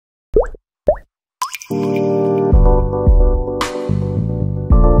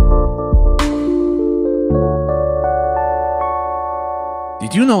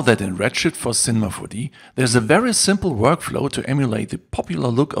Did you know that in Redshift for Cinema 4D, there's a very simple workflow to emulate the popular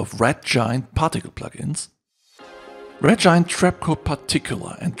look of Red Giant particle plugins? Red Giant Trapcode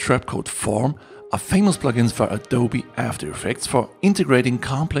Particular and Trapcode Form are famous plugins for Adobe After Effects for integrating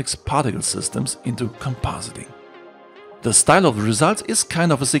complex particle systems into compositing. The style of the results is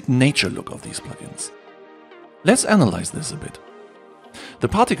kind of a signature look of these plugins. Let's analyze this a bit. The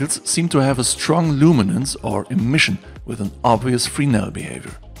particles seem to have a strong luminance or emission with an obvious Fresnel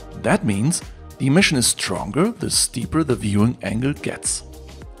behavior. That means the emission is stronger the steeper the viewing angle gets.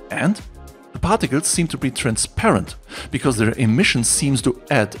 And the particles seem to be transparent because their emission seems to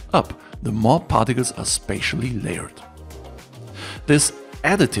add up the more particles are spatially layered. This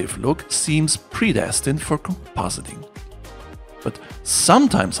additive look seems predestined for compositing. But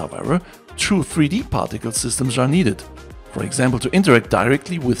sometimes, however, true 3D particle systems are needed. For example, to interact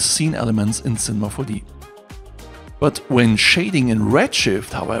directly with scene elements in Cinema 4D. But when shading in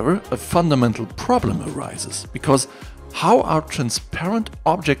Redshift, however, a fundamental problem arises, because how are transparent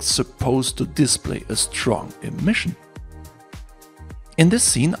objects supposed to display a strong emission? In this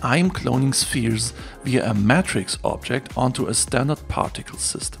scene, I am cloning spheres via a matrix object onto a standard particle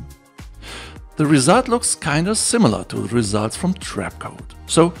system. The result looks kinda similar to the results from Trapcode.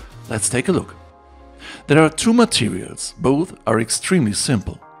 So let's take a look. There are two materials, both are extremely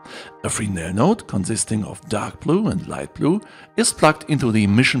simple. A Fresnel node consisting of dark blue and light blue is plugged into the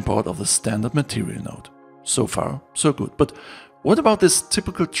emission port of the standard material node. So far, so good. But what about this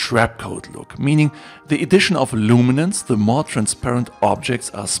typical Trapcode look, meaning the addition of luminance the more transparent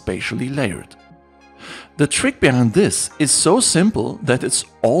objects are spatially layered? The trick behind this is so simple that it's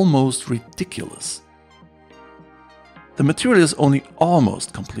almost ridiculous. The material is only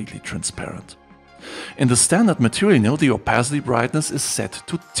almost completely transparent. In the standard material node, the opacity brightness is set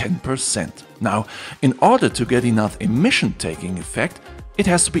to 10%. Now, in order to get enough emission taking effect, it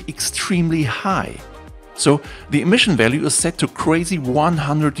has to be extremely high. So the emission value is set to crazy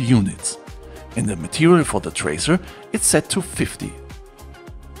 100 units. In the material for the tracer, it's set to 50.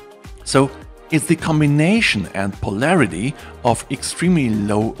 So it's the combination and polarity of extremely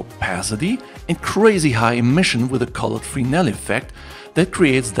low opacity and crazy high emission with a colored Fresnel effect that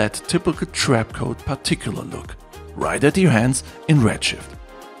creates that typical Trapcode particular look, right at your hands in Redshift.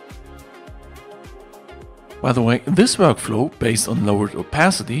 By the way, this workflow, based on lowered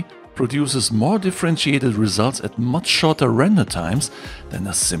opacity, produces more differentiated results at much shorter render times than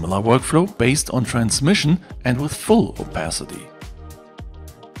a similar workflow based on transmission and with full opacity.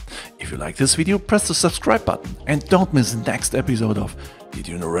 If you like this video, press the subscribe button and don't miss the next episode of Did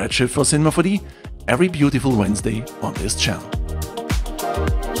You Know Redshift for Cinema 4D every beautiful Wednesday on this channel.